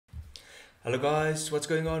Hello guys, what's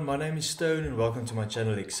going on? My name is Stone and welcome to my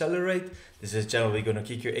channel Excelerate. This is a channel where we're going to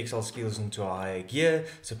kick your Excel skills into a higher gear.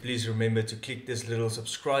 So please remember to click this little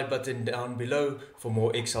subscribe button down below for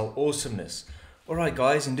more Excel awesomeness. Alright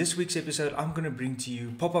guys, in this week's episode I'm going to bring to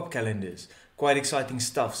you pop-up calendars. Quite exciting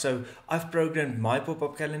stuff. So I've programmed my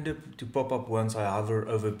pop-up calendar to pop up once I hover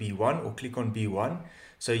over B1 or click on B1.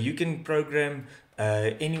 So you can program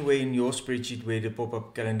anywhere in your spreadsheet where the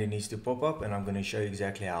pop-up calendar needs to pop up, and I'm going to show you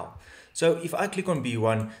exactly how. So if I click on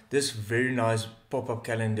B1, this very nice pop-up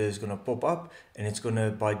calendar is going to pop up, and it's going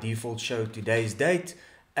to by default show today's date.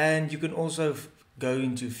 And you can also go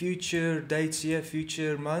into future dates here,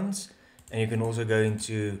 future months, and you can also go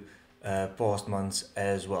into past months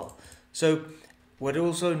as well. So what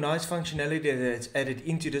also nice functionality that's added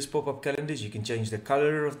into this pop-up calendar is you can change the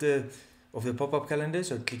color of the pop-up calendar.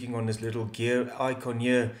 So clicking on this little gear icon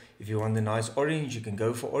here, if you want the nice orange, you can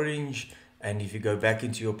go for orange. And if you go back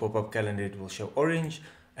into your pop-up calendar, it will show orange.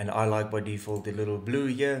 And I like by default the little blue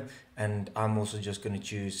here. And I'm also just going to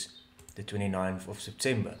choose the 29th of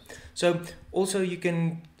September. So also you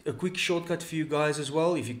can, a quick shortcut for you guys as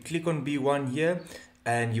well. If you click on B1 here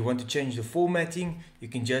and you want to change the formatting, you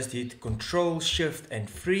can just hit Control, Shift and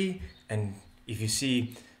free. And if you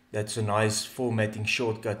see, that's a nice formatting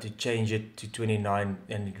shortcut to change it to 29,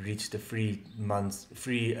 and it reads the free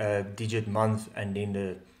digit month and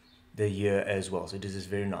then the year as well. So this is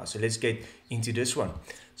very nice. So let's get into this one.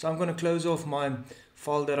 So I'm going to close off my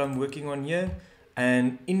file that I'm working on here,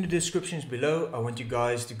 and in the descriptions below I want you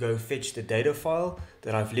guys to go fetch the data file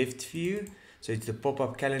that I've left for you. So it's the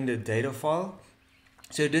pop-up calendar data file.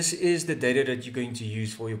 So this is the data that you're going to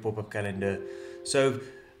use for your pop-up calendar. So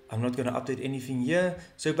I'm not going to update anything here.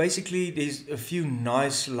 So basically there's a few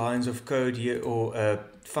nice lines of code here, or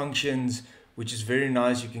functions, which is very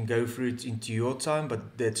nice. You can go through it into your time,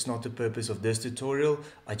 but that's not the purpose of this tutorial.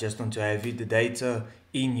 I just want to have the data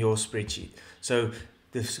in your spreadsheet. So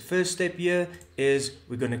the first step here is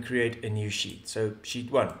we're going to create a new sheet. So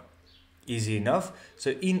sheet 1, easy enough. So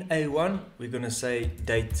in A1 we're going to say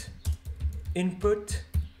date input,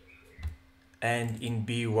 and in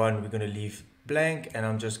B1 we're going to leave blank, and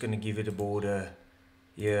I'm just going to give it a border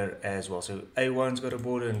here as well. So A1's got a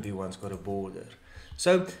border and B1's got a border.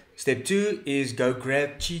 So step 2 is go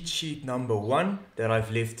grab cheat sheet number 1 that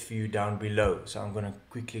I've left for you down below. So I'm going to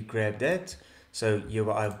quickly grab that. So here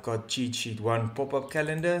I've got cheat sheet 1 pop-up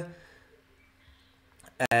calendar,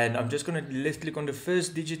 and I'm just going to left click on the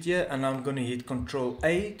first digit here, and I'm going to hit Control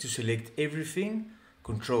A to select everything,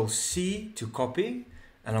 Control C to copy,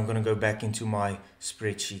 and I'm going to go back into my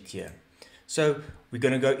spreadsheet here. So we're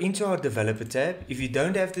going to go into our developer tab. If you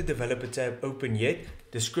don't have the developer tab open yet,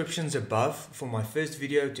 descriptions above for my first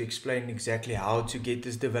video to explain exactly how to get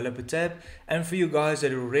this developer tab. And for you guys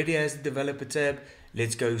that already has the developer tab,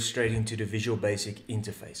 let's go straight into the Visual Basic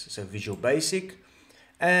interface. So Visual Basic,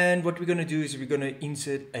 and what we're going to do is we're going to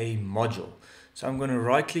insert a module. So I'm going to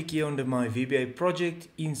right click here under my VBA project,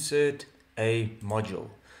 insert a module.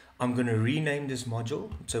 I'm going to rename this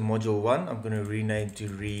module. So module 1, I'm going to rename to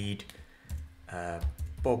read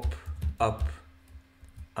pop up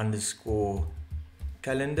underscore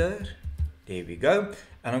calendar. There we go.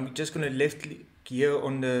 And I'm just going to left click here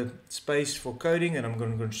on the space for coding, and I'm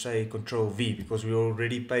going to say Control V because we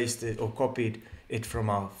already pasted or copied it from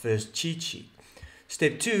our first cheat sheet.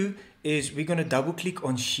 Step 2 is we're going to double click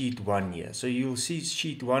on sheet 1 here. So you'll see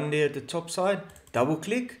sheet 1 there at the top side, double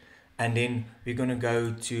click, and then we're going to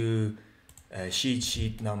go to cheat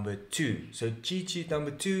sheet number 2. So cheat sheet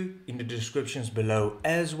number 2 in the descriptions below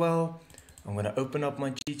as well. I'm going to open up my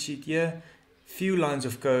cheat sheet here. Few lines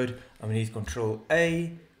of code. I'm going to hit Control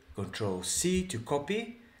A, Control C to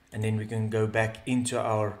copy, and then we can go back into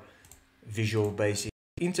our Visual Basic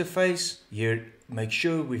interface. Here, make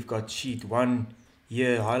sure we've got sheet 1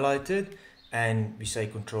 here highlighted, and we say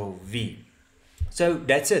Control V. So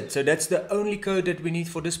that's it. So that's the only code that we need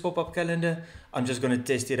for this pop-up calendar. I'm just going to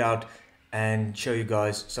test it out and show you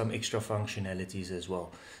guys some extra functionalities as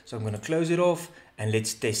well. So I'm going to close it off and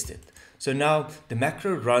let's test it. So now the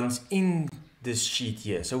macro runs in this sheet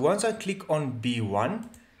here. So once I click on B1,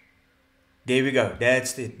 there we go.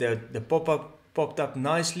 That's it. The pop-up popped up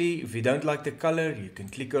nicely. If you don't like the color, you can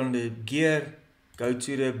click on the gear, go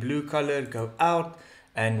to the blue color, go out,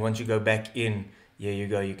 and once you go back in, here you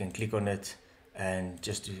go, you can click on it. And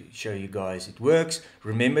just to show you guys it works,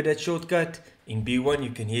 remember that shortcut. In B1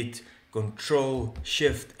 you can hit Control,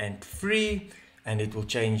 Shift and free, and it will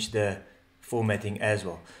change the formatting as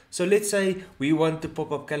well. So let's say we want the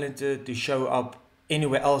pop-up calendar to show up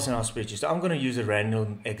anywhere else in our spreadsheet. So I'm going to use a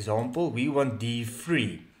random example. We want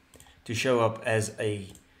D3 to show up as a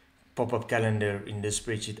pop-up calendar in this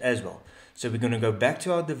spreadsheet as well. So we're going to go back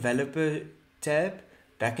to our developer tab,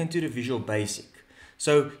 back into the Visual Basic.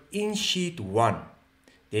 So in sheet 1,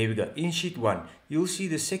 there we go, in sheet 1, you'll see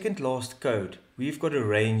the second last code. We've got a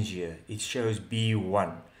range here. It shows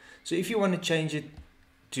B1. So if you want to change it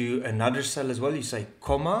to another cell as well, you say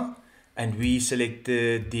comma, and we select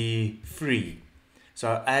the D3.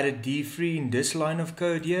 So I added D3 in this line of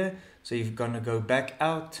code here. So you're going to go back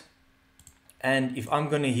out. And if I'm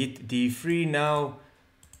going to hit D3 now,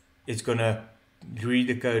 it's going to read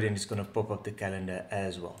the code and it's going to pop up the calendar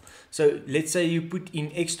as well. So let's say you put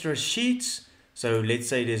in extra sheets. So let's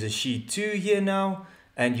say there's a sheet 2 here now,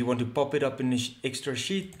 and you want to pop it up in the extra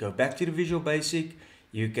sheet. Go back to the Visual Basic.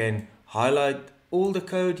 You can highlight all the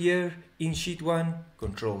code here in sheet 1,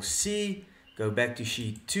 Control C, go back to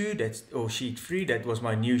sheet 2, or sheet 3, that was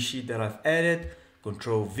my new sheet that I've added,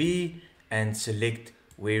 Control V, and select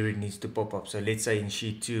where it needs to pop up. So let's say in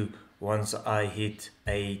sheet 2, once I hit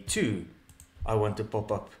A2, I want the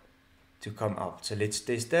pop-up to come up. So let's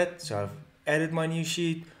test that. So I've added my new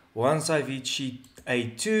sheet. Once I've hit sheet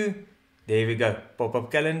A2, there we go,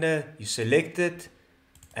 pop-up calendar, you select it,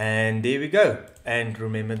 and there we go. And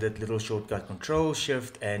remember that little shortcut, Control,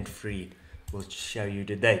 Shift, and 3 will show you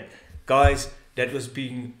the date. Guys, that was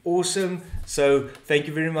being awesome. So thank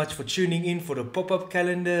you very much for tuning in for the pop-up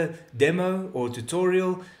calendar demo or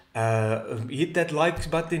tutorial. Hit that like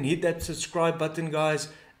button, hit that subscribe button, guys,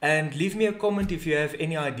 and leave me a comment if you have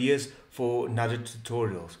any ideas for another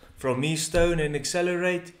tutorials. From me, Stone, and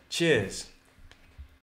Excelerate, cheers.